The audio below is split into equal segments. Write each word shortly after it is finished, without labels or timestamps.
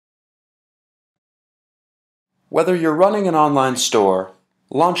Whether you're running an online store,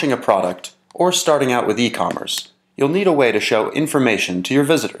 launching a product, or starting out with e-commerce, you'll need a way to show information to your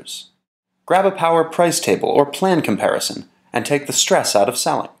visitors. Grab a POWr Price Table or plan comparison and take the stress out of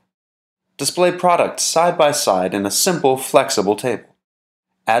selling. Display products side by side in a simple, flexible table.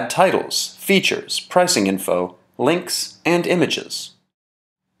 Add titles, features, pricing info, links, and images.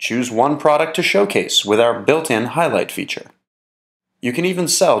 Choose one product to showcase with our built-in highlight feature. You can even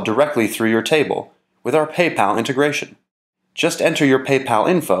sell directly through your table with our PayPal integration. Just enter your PayPal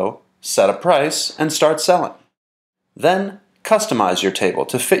info, set a price, and start selling. Then, customize your table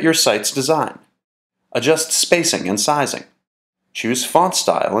to fit your site's design. Adjust spacing and sizing. Choose font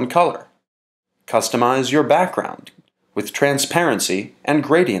style and color. Customize your background with transparency and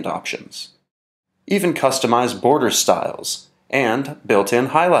gradient options. Even customize border styles and built-in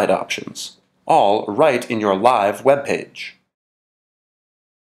highlight options, all right in your live web page.